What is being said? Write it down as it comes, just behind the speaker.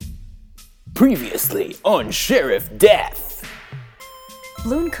Previously on Sheriff Death.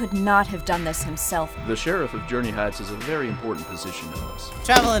 Bloon could not have done this himself. The Sheriff of Journey Heights is a very important position to us.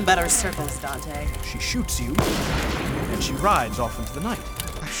 Travel in better circles, Dante. She shoots you, and she rides off into the night.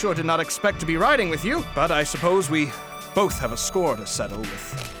 I sure did not expect to be riding with you, but I suppose we both have a score to settle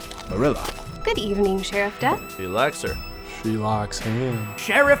with Marilla. Good evening, Sheriff Death. He likes her. She locks him.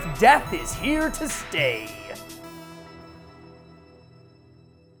 Sheriff Death is here to stay.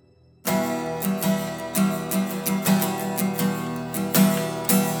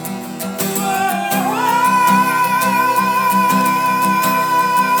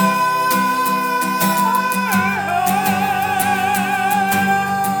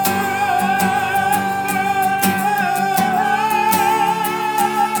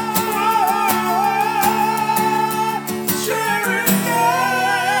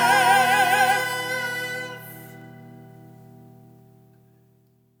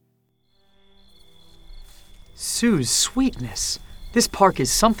 Sue's sweetness. This park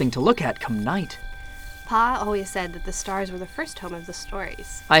is something to look at come night. Pa always said that the stars were the first home of the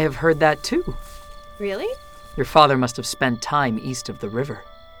stories. I have heard that too. Really? Your father must have spent time east of the river.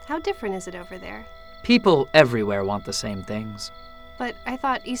 How different is it over there? People everywhere want the same things. But I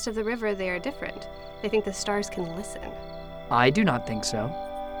thought east of the river they are different. They think the stars can listen. I do not think so.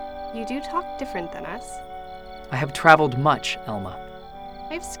 You do talk different than us. I have traveled much, Elma.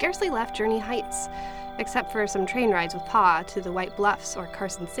 I've scarcely left Journey Heights, except for some train rides with Pa to the White Bluffs or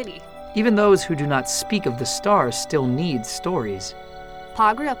Carson City. Even those who do not speak of the stars still need stories.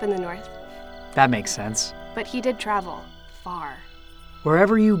 Pa grew up in the north, That makes sense. but he did travel far.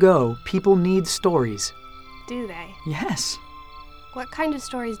 Wherever you go, people need stories. Do they? Yes, What kind of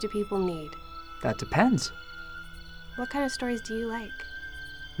stories do people need? that depends. What kind of stories do you like?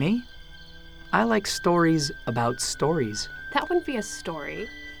 Me? I like stories about stories. That wouldn't be a story.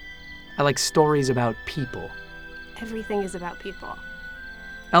 I like stories about people. Everything is about people.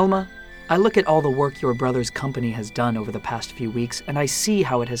 Elma, I look at all the work your brother's company has done over the past few weeks, and I see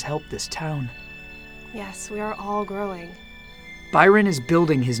how it has helped this town. Yes, we are all growing. Byron is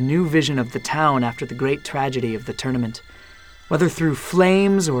building his new vision of the town after the great tragedy of the tournament. Whether through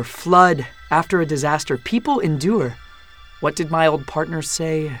flames or flood, after a disaster, people endure. What did my old partner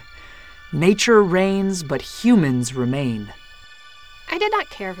say? Nature reigns, but humans remain. I did not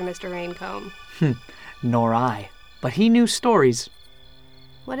care for Mr. Raincomb. Nor I. But he knew stories.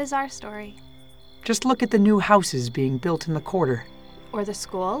 What is our story? Just look at the new houses being built in the quarter. Or the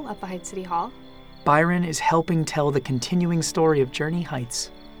school up behind City Hall? Byron is helping tell the continuing story of Journey Heights.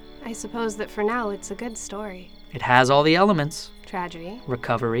 I suppose that for now it's a good story. It has all the elements. Tragedy,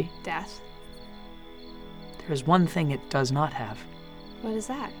 Recovery. death. There is one thing it does not have. What is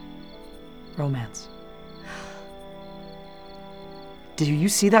that? Romance. Do you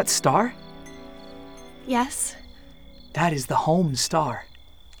see that star? Yes, That is the home star.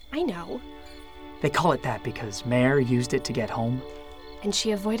 I know. They call it that because Mare used it to get home. And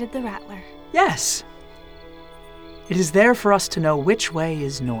she avoided the rattler. Yes! It is there for us to know which way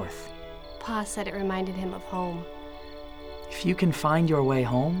is north. Pa said it reminded him of home. If you can find your way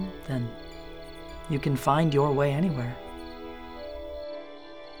home, then you can find your way anywhere.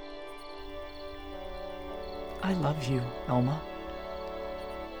 I love you, Elma.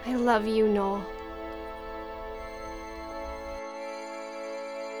 I love you, Noel.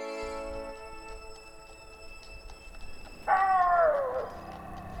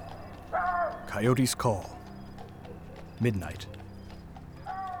 Coyote's call. Midnight.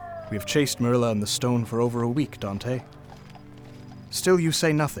 We have chased Marilla and the stone for over a week, Dante. Still you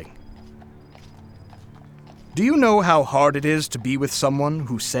say nothing. Do you know how hard it is to be with someone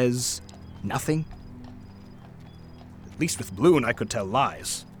who says nothing? At least with Bloon I could tell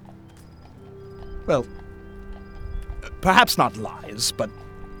lies. Well, perhaps not lies, but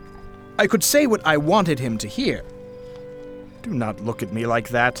I could say what I wanted him to hear. Do not look at me like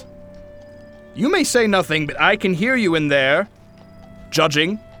that. You may say nothing, but I can hear you in there,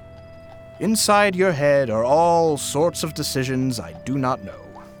 judging. Inside your head are all sorts of decisions I do not know.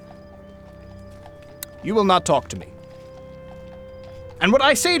 You will not talk to me. And what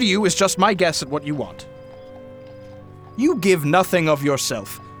I say to you is just my guess at what you want. You give nothing of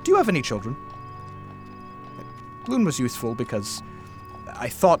yourself. Do you have any children? Bloon was youthful because I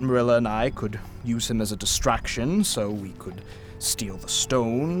thought Marilla and I could use him as a distraction so we could steal the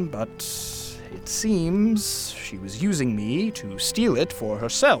stone, but it seems she was using me to steal it for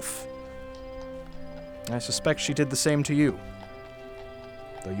herself. I suspect she did the same to you,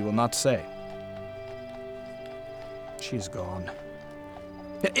 though you will not say. She is gone.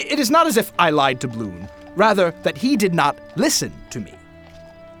 It is not as if I lied to Bloon, rather that he did not listen to me.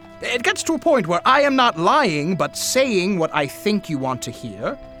 It gets to a point where I am not lying, but saying what I think you want to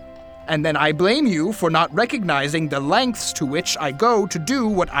hear, and then I blame you for not recognizing the lengths to which I go to do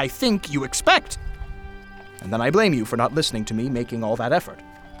what I think you expect. And then I blame you for not listening to me making all that effort.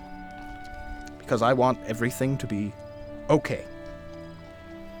 Because I want everything to be okay.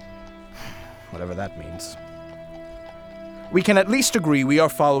 Whatever that means. We can at least agree we are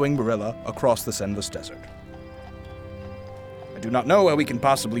following Marilla across this endless desert. I do not know how we can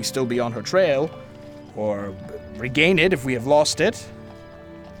possibly still be on her trail, or regain it if we have lost it.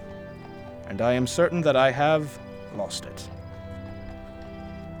 And I am certain that I have lost it.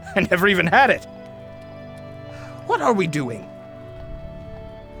 I never even had it. What are we doing?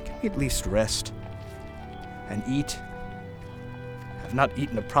 Can we at least rest and eat? I've not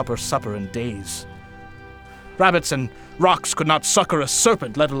eaten a proper supper in days. Rabbits and rocks could not succor a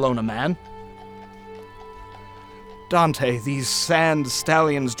serpent, let alone a man. Dante, these sand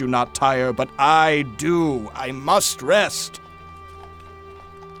stallions do not tire, but I do. I must rest.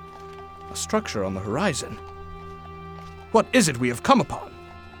 A structure on the horizon. What is it we have come upon?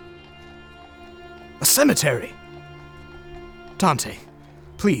 A cemetery. Dante,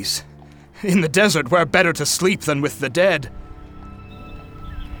 please. In the desert, we're better to sleep than with the dead.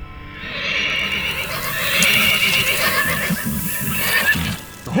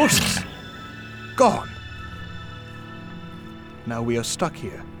 The horses. Gone. Now we are stuck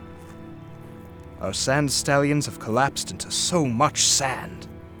here. Our sand stallions have collapsed into so much sand.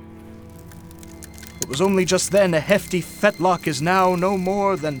 It was only just then a hefty fetlock is now no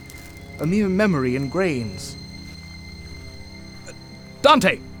more than a mere memory in grains.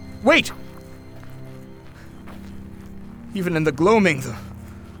 Dante, wait! Even in the gloaming, the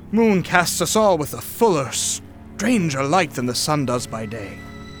moon casts us all with a fuller, stranger light than the sun does by day.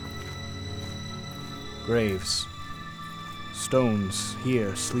 Graves. Stones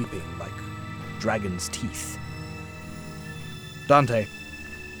here sleeping like dragon's teeth. Dante,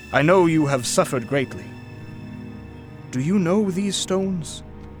 I know you have suffered greatly. Do you know these stones?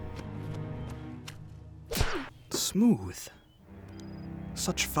 Smooth.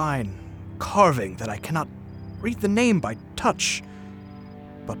 Such fine carving that I cannot read the name by touch,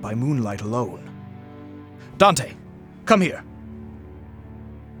 but by moonlight alone. Dante, come here.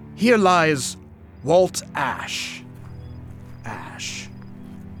 Here lies Walt Ash. Ash.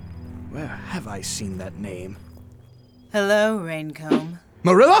 Where have I seen that name? Hello, Raincomb.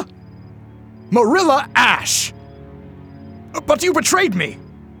 Marilla? Marilla Ash! But you betrayed me!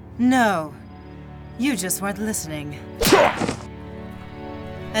 No, you just weren't listening.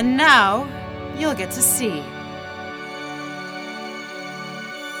 And now, you'll get to see.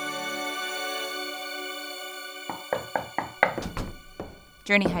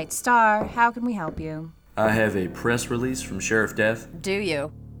 Journey Heights Star, how can we help you? I have a press release from Sheriff Death. Do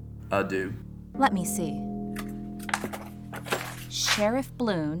you? I do. Let me see. Sheriff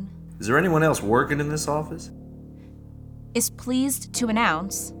Bloon Is there anyone else working in this office? is pleased to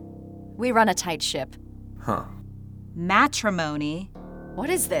announce We run a tight ship. Huh. matrimony. What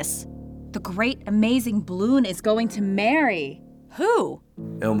is this? The great, amazing Bloon is going to marry. Who?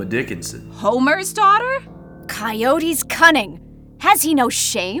 Elma Dickinson. Homer's daughter? Coyote's cunning. Has he no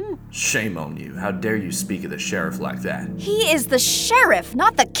shame? Shame on you. How dare you speak of the sheriff like that? He is the sheriff,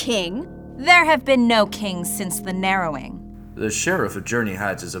 not the king. There have been no kings since the narrowing. The sheriff of Journey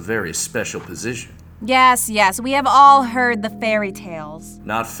Heights is a very special position. Yes, we have all heard the fairy tales.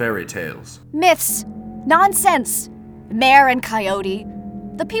 Not fairy tales. Myths. Nonsense. Mare and Coyote.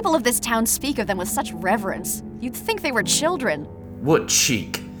 The people of this town speak of them with such reverence. You'd think they were children. What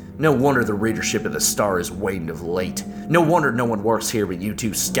cheek. No wonder the readership of the Star has waned of late. No wonder no one works here but you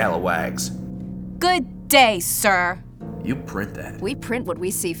two scalawags. Good day, sir. You print that. We print what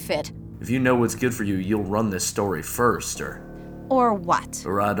we see fit. If you know what's good for you, you'll run this story first, Or what?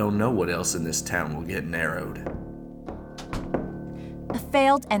 or I don't know what else in this town will get narrowed. A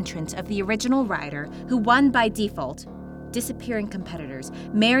failed entrant of the original writer who won by default, disappearing competitors,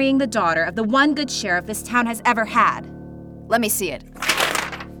 marrying the daughter of the one good sheriff this town has ever had. Let me see it.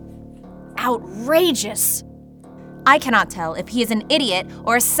 Outrageous! I cannot tell if he is an idiot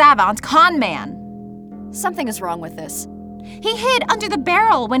or a savant con man. Something is wrong with this. He hid under the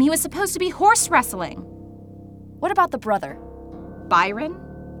barrel when he was supposed to be horse wrestling. What about the brother? Byron?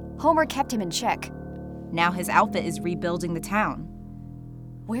 Homer kept him in check. Now his outfit is rebuilding the town.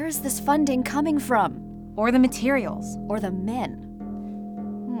 Where is this funding coming from? Or the materials. Or the men?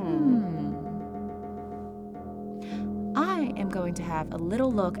 I am going to have a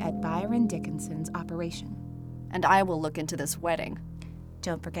little look at Byron Dickinson's operation. And I will look into this wedding.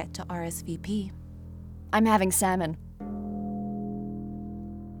 Don't forget to RSVP. I'm having salmon.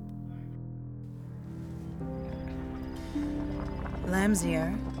 Lamb's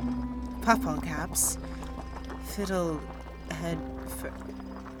ear, puffball caps, fiddle head.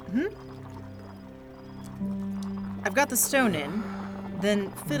 I've got the stone in, then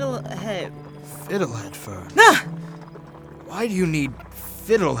fiddlehead. Fiddlehead ferns? Ah! Why do you need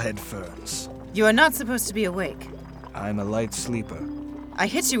fiddlehead ferns? You are not supposed to be awake. I'm a light sleeper. I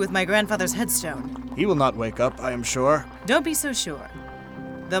hit you with my grandfather's headstone. He will not wake up, I am sure. Don't be so sure.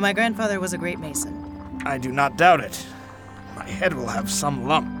 Though my grandfather was a great mason. I do not doubt it. My head will have some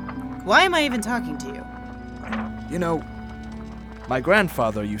lump. Why am I even talking to you? You know, my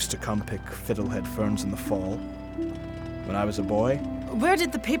grandfather used to come pick fiddlehead ferns in the fall. When I was a boy, Where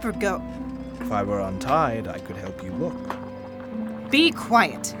did the paper go? if I were untied, I could help you look. Be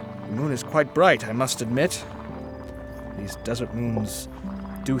quiet. The moon is quite bright, I must admit. These desert moons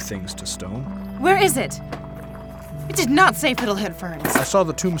do things to stone. Where is it? It did not say fiddlehead ferns. I saw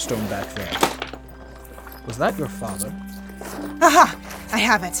the tombstone back there. Was that your father? Aha! I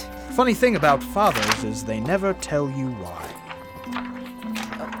have it. Funny thing about fathers is they never tell you why.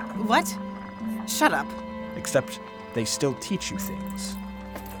 What? Shut up. Except they still teach you things.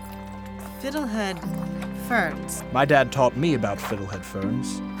 Fiddlehead ferns. My dad taught me about fiddlehead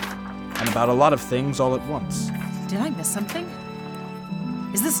ferns, and about a lot of things all at once. Did I miss something?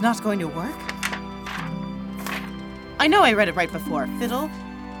 Is this not going to work? I know I read it right before. Fiddle.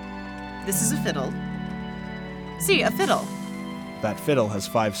 This is a fiddle. See, a fiddle. That fiddle has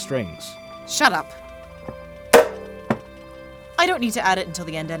 5 strings. Shut up. I don't need to add it until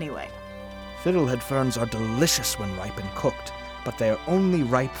the end anyway. Fiddlehead ferns are delicious when ripe and cooked, but they are only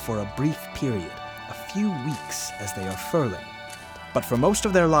ripe for a brief period, a few weeks as they are furling. But for most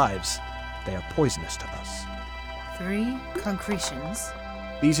of their lives, they are poisonous to us. 3 concretions.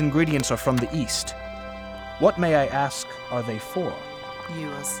 These ingredients are from the East. What, may I ask, are they for? You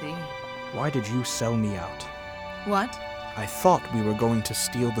will see. Why did you sell me out? What? I thought we were going to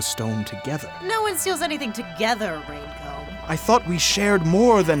steal the stone together. No one steals anything together, Raincomb. I thought we shared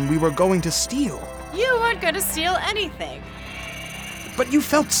more than we were going to steal. You weren't going to steal anything. But you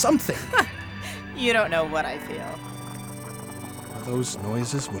felt something. You don't know what I feel. Are those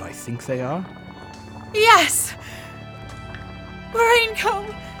noises what I think they are? Yes!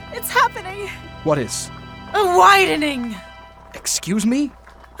 Raincomb, it's happening. What is? A widening. Excuse me?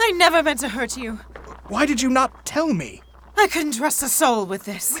 I never meant to hurt you. Why did you not tell me? I couldn't trust a soul with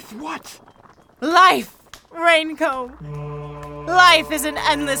this. With what? Life, Raincomb. Life is an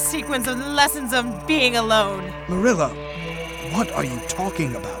endless sequence of lessons of being alone. Marilla, what are you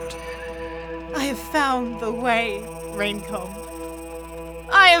talking about? I have found the way, Raincomb.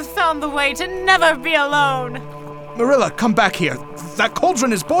 I have found the way to never be alone. Marilla, come back here. That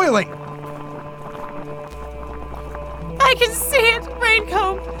cauldron is boiling. I can see it,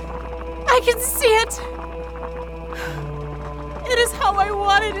 Raincomb. I can see it. It is how I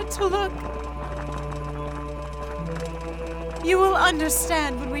wanted it to look. You will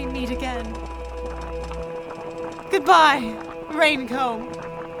understand when we meet again. Goodbye, Raincomb.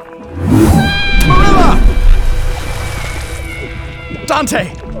 Marilla!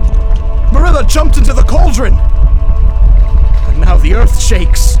 Dante! Marilla jumped into the cauldron! And now the earth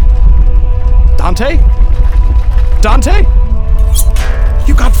shakes. Dante? Dante?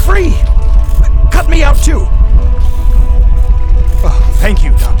 You got free! Cut me out too! Oh, thank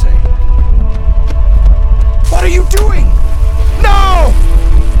you, Dante. What are you doing? No!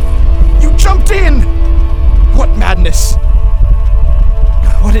 You jumped in! What madness!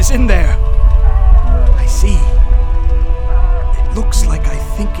 What is in there? I see. It looks like I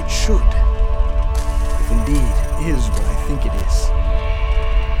think it should. If indeed is what I think it is.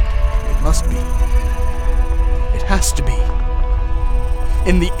 It must be. It has to be.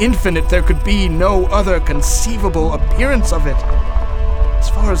 In the infinite, there could be no other conceivable appearance of it. As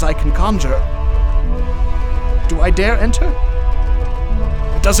far as I can conjure. Do I dare enter?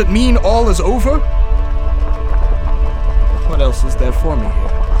 Does it mean all is over? What else is there for me here?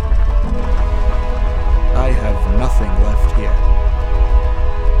 I have nothing left here.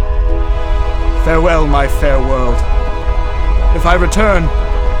 Farewell, my fair world. If I return,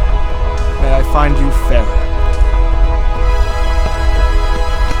 may I find you fairer.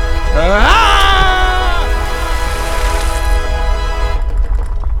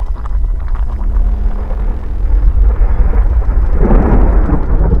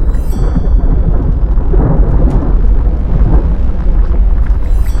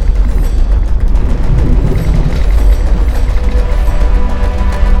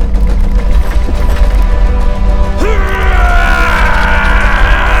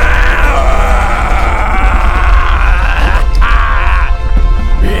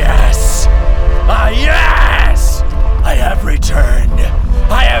 Yes!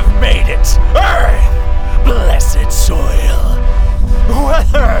 Planet Earth! Blessed soil!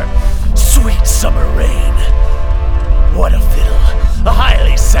 Weather! Sweet summer rain! What a fiddle! A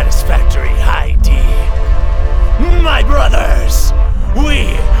highly satisfactory high D! My brothers!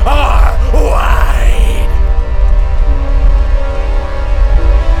 We are wide!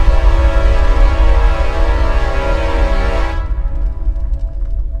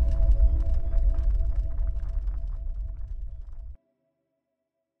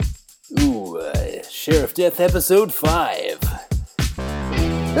 Sheriff Death Episode 5.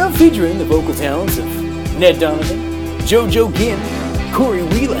 Now featuring the vocal talents of Ned Donovan, JoJo Ginn, Corey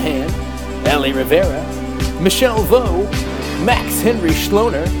Wheelahan, Ali Rivera, Michelle Vo, Max Henry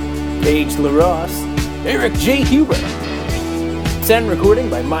Schloner, Paige LaRosse, Eric J. Huber. Sound recording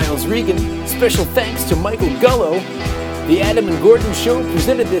by Miles Regan. Special thanks to Michael Gullo. The Adam and Gordon Show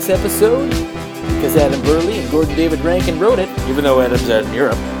presented this episode because Adam Burley and Gordon David Rankin wrote it, even though Adam's out in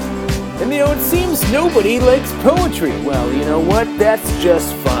Europe. And it seems nobody likes poetry. Well, you know what? That's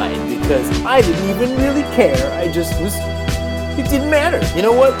just fine, because I didn't even really care. It didn't matter. You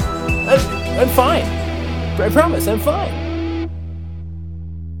know what? I'm fine. I promise, I'm fine.